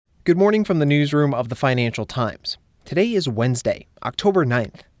Good morning from the newsroom of the Financial Times. Today is Wednesday, October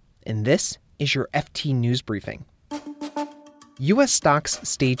 9th, and this is your FT News Briefing. U.S. stocks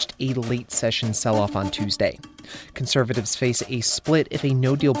staged a late session sell-off on Tuesday. Conservatives face a split if a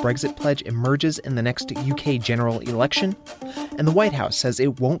no-deal Brexit pledge emerges in the next UK general election, and the White House says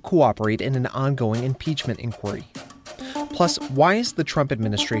it won't cooperate in an ongoing impeachment inquiry. Plus, why is the Trump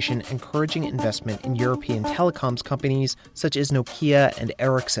administration encouraging investment in European telecoms companies such as Nokia and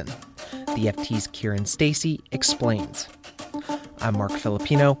Ericsson? The FT's Kieran Stacey explains. I'm Mark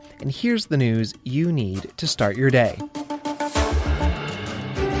Filipino, and here's the news you need to start your day.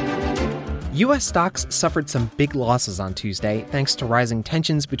 U.S. stocks suffered some big losses on Tuesday thanks to rising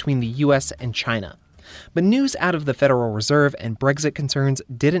tensions between the U.S. and China. But news out of the Federal Reserve and Brexit concerns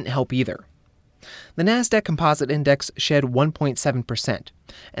didn't help either. The Nasdaq Composite Index shed 1.7%,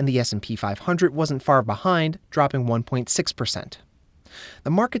 and the S&P 500 wasn't far behind, dropping 1.6%. The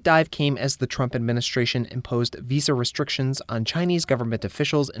market dive came as the Trump administration imposed visa restrictions on Chinese government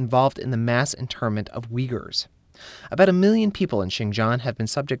officials involved in the mass internment of Uyghurs. About 1 million people in Xinjiang have been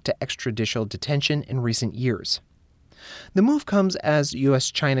subject to extrajudicial detention in recent years. The move comes as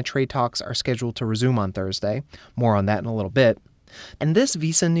U.S.-China trade talks are scheduled to resume on Thursday. More on that in a little bit. And this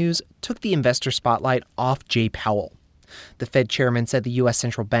visa news took the investor spotlight off Jay Powell. The Fed chairman said the U.S.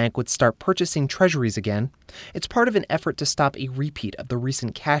 central bank would start purchasing treasuries again. It's part of an effort to stop a repeat of the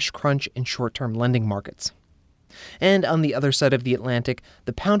recent cash crunch in short-term lending markets. And on the other side of the Atlantic,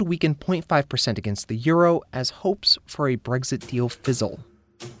 the pound weakened 0.5% against the euro as hopes for a Brexit deal fizzle.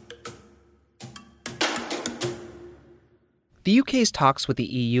 The UK's talks with the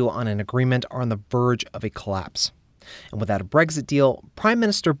EU on an agreement are on the verge of a collapse. And without a Brexit deal, Prime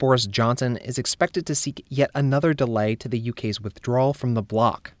Minister Boris Johnson is expected to seek yet another delay to the UK's withdrawal from the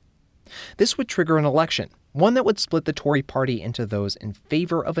bloc. This would trigger an election, one that would split the Tory party into those in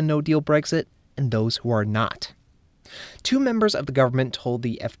favor of a no-deal Brexit and those who are not. Two members of the government told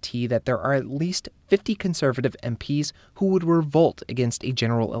the FT that there are at least 50 Conservative MPs who would revolt against a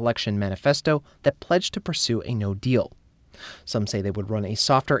general election manifesto that pledged to pursue a no-deal. Some say they would run a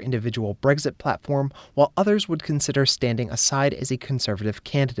softer individual Brexit platform, while others would consider standing aside as a Conservative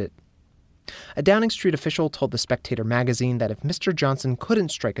candidate. A Downing Street official told The Spectator magazine that if Mr. Johnson couldn't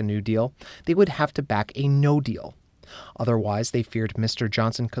strike a new deal, they would have to back a no deal. Otherwise, they feared Mr.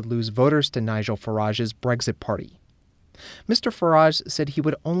 Johnson could lose voters to Nigel Farage's Brexit party. Mr. Farage said he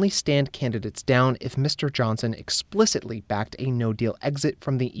would only stand candidates down if Mr. Johnson explicitly backed a no-deal exit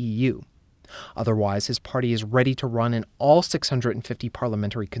from the EU. Otherwise, his party is ready to run in all 650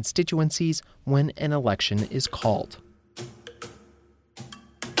 parliamentary constituencies when an election is called.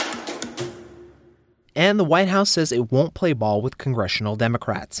 And the White House says it won't play ball with congressional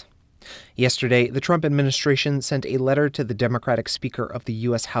Democrats. Yesterday, the Trump administration sent a letter to the Democratic Speaker of the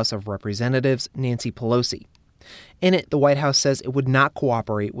U.S. House of Representatives, Nancy Pelosi. In it, the White House says it would not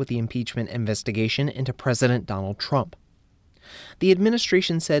cooperate with the impeachment investigation into President Donald Trump. The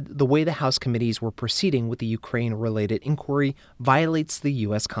administration said the way the House committees were proceeding with the Ukraine-related inquiry violates the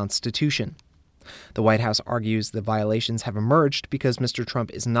U.S. Constitution. The White House argues the violations have emerged because Mr.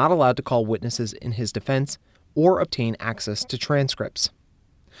 Trump is not allowed to call witnesses in his defense or obtain access to transcripts.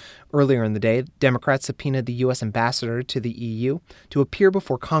 Earlier in the day, Democrats subpoenaed the U.S. ambassador to the EU to appear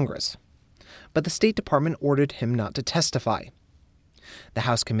before Congress. But the State Department ordered him not to testify. The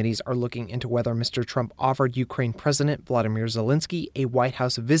House committees are looking into whether Mr. Trump offered Ukraine President Volodymyr Zelensky a White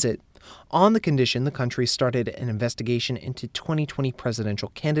House visit on the condition the country started an investigation into 2020 presidential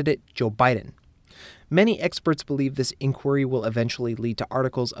candidate Joe Biden. Many experts believe this inquiry will eventually lead to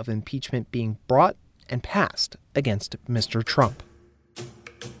articles of impeachment being brought and passed against Mr. Trump.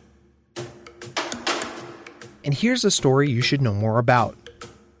 And here's a story you should know more about.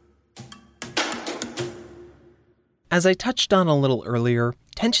 As I touched on a little earlier,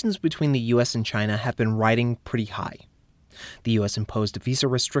 tensions between the U.S. and China have been riding pretty high. The U.S. imposed visa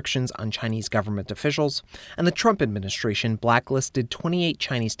restrictions on Chinese government officials, and the Trump administration blacklisted 28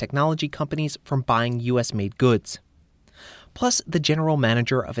 Chinese technology companies from buying U.S.-made goods. Plus, the general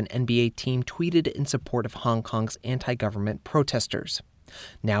manager of an NBA team tweeted in support of Hong Kong's anti-government protesters.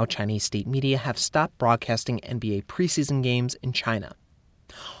 Now, Chinese state media have stopped broadcasting NBA preseason games in China.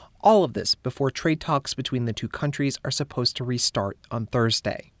 All of this before trade talks between the two countries are supposed to restart on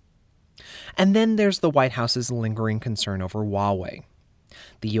Thursday. And then there's the White House's lingering concern over Huawei.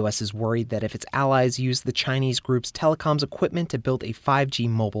 The U.S. is worried that if its allies use the Chinese group's telecoms equipment to build a 5G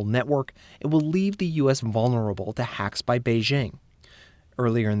mobile network, it will leave the U.S. vulnerable to hacks by Beijing.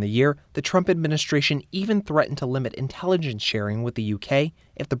 Earlier in the year, the Trump administration even threatened to limit intelligence sharing with the UK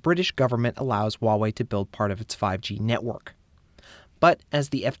if the British government allows Huawei to build part of its 5G network. But as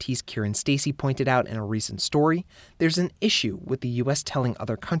the FT's Kieran Stacey pointed out in a recent story, there's an issue with the U.S. telling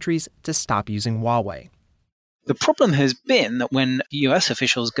other countries to stop using Huawei. The problem has been that when US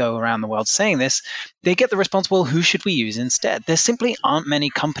officials go around the world saying this, they get the response, well, who should we use instead? There simply aren't many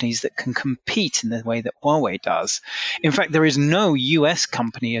companies that can compete in the way that Huawei does. In fact, there is no US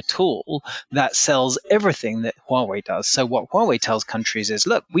company at all that sells everything that Huawei does. So what Huawei tells countries is,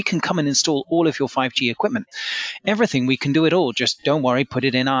 look, we can come and install all of your 5G equipment. Everything, we can do it all. Just don't worry, put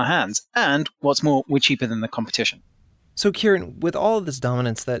it in our hands. And what's more, we're cheaper than the competition. So Kieran, with all of this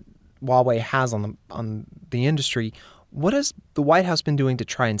dominance that Huawei has on the industry, what has the White House been doing to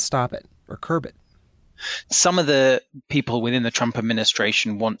try and stop it or curb it? Some of the people within the Trump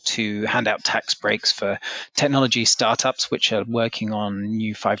administration want to hand out tax breaks for technology startups which are working on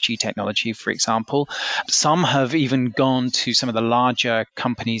new 5G technology, for example. Some have even gone to some of the larger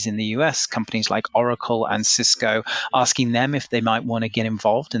companies in the US, companies like Oracle and Cisco, asking them if they might want to get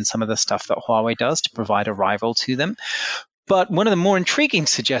involved in some of the stuff that Huawei does to provide a rival to them. But one of the more intriguing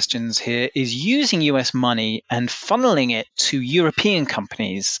suggestions here is using US money and funneling it to European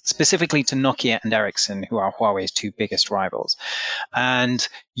companies, specifically to Nokia and Ericsson, who are Huawei's two biggest rivals, and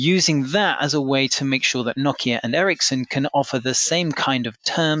using that as a way to make sure that Nokia and Ericsson can offer the same kind of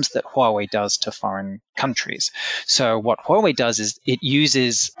terms that Huawei does to foreign countries. So what Huawei does is it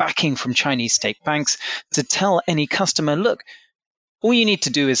uses backing from Chinese state banks to tell any customer, look, all you need to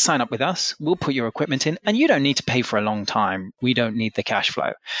do is sign up with us. We'll put your equipment in, and you don't need to pay for a long time. We don't need the cash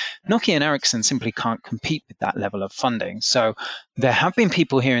flow. Nokia and Ericsson simply can't compete with that level of funding. So there have been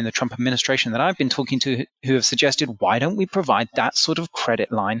people here in the Trump administration that I've been talking to who have suggested, why don't we provide that sort of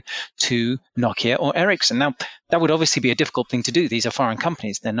credit line to Nokia or Ericsson? Now, that would obviously be a difficult thing to do. These are foreign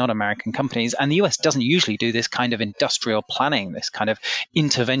companies. They're not American companies. And the US doesn't usually do this kind of industrial planning, this kind of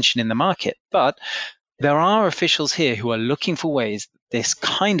intervention in the market. But there are officials here who are looking for ways that this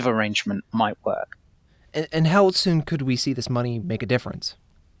kind of arrangement might work. And how soon could we see this money make a difference?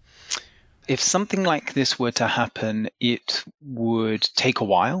 If something like this were to happen, it would take a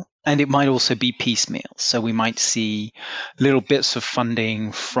while, and it might also be piecemeal. So we might see little bits of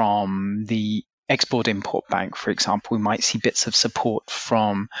funding from the Export-Import Bank, for example. We might see bits of support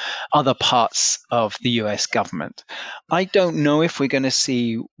from other parts of the US government. I don't know if we're going to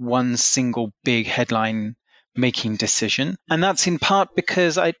see one single big headline making decision. And that's in part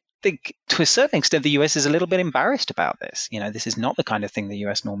because I think to a certain extent, the US is a little bit embarrassed about this. You know, this is not the kind of thing the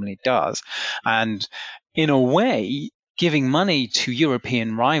US normally does. And in a way, giving money to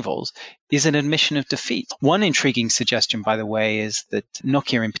European rivals is an admission of defeat. One intriguing suggestion, by the way, is that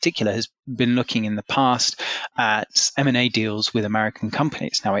Nokia in particular has been looking in the past at M&A deals with American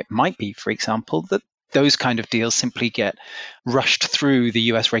companies. Now, it might be, for example, that those kind of deals simply get rushed through the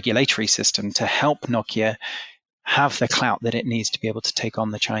US regulatory system to help Nokia have the clout that it needs to be able to take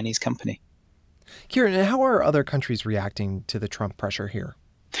on the Chinese company. Kieran, how are other countries reacting to the Trump pressure here?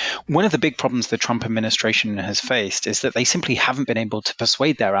 One of the big problems the Trump administration has faced is that they simply haven't been able to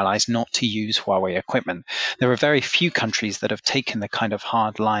persuade their allies not to use Huawei equipment. There are very few countries that have taken the kind of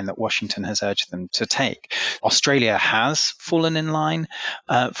hard line that Washington has urged them to take. Australia has fallen in line,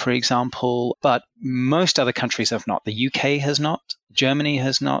 for example, but most other countries have not. The UK has not. Germany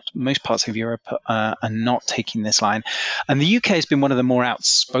has not. Most parts of Europe are not taking this line. And the UK has been one of the more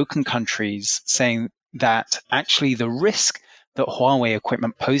outspoken countries saying that actually the risk that Huawei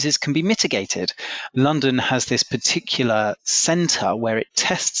equipment poses can be mitigated. London has this particular center where it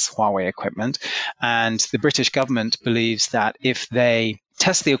tests Huawei equipment, and the British government believes that if they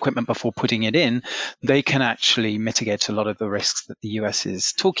test the equipment before putting it in, they can actually mitigate a lot of the risks that the US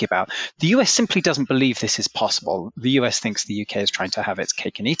is talking about. The US simply doesn't believe this is possible. The US thinks the UK is trying to have its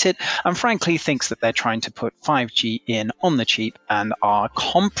cake and eat it, and frankly thinks that they're trying to put 5G in on the cheap and are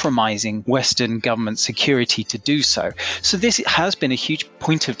compromising Western government security to do so. So this has been a huge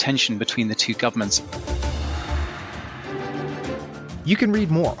point of tension between the two governments. You can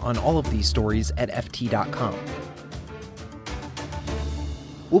read more on all of these stories at FT.com.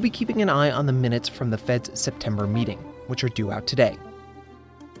 We'll be keeping an eye on the minutes from the Fed's September meeting, which are due out today.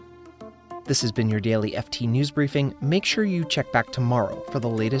 This has been your daily FT News Briefing. Make sure you check back tomorrow for the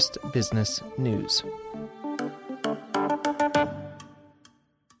latest business news.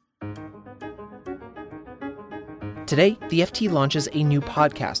 Today, the FT launches a new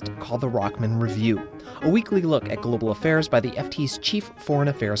podcast called The Rockman Review, a weekly look at global affairs by the FT's chief foreign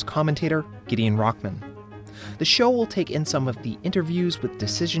affairs commentator, Gideon Rockman. The show will take in some of the interviews with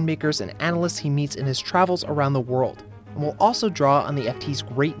decision makers and analysts he meets in his travels around the world, and will also draw on the FT's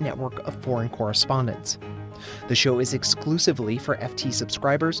great network of foreign correspondents. The show is exclusively for FT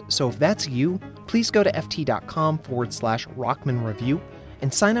subscribers, so if that's you, please go to ft.com/Rockman Review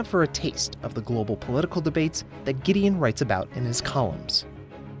and sign up for a taste of the global political debates that Gideon writes about in his columns.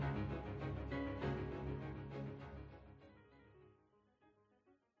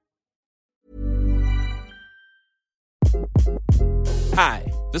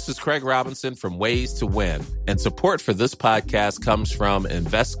 Hi, this is Craig Robinson from Ways to Win, and support for this podcast comes from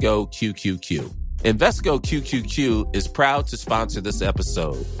Invesco QQQ. Invesco QQQ is proud to sponsor this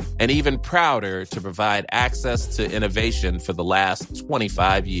episode, and even prouder to provide access to innovation for the last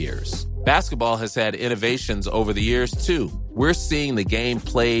 25 years. Basketball has had innovations over the years, too. We're seeing the game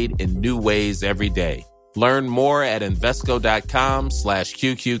played in new ways every day. Learn more at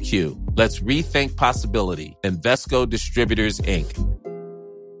Invesco.com/QQQ. Let's rethink possibility. Invesco Distributors, Inc.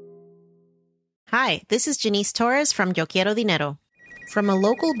 Hi, this is Janice Torres from Yo Quiero Dinero. From a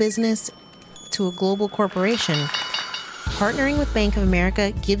local business to a global corporation, partnering with Bank of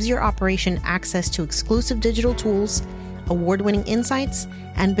America gives your operation access to exclusive digital tools, award-winning insights,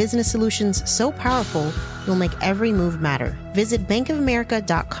 and business solutions so powerful you'll make every move matter. Visit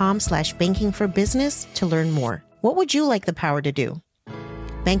bankofamerica.com/banking for business to learn more. What would you like the power to do?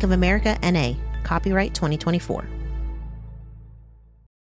 Bank of America, N.A. Copyright 2024.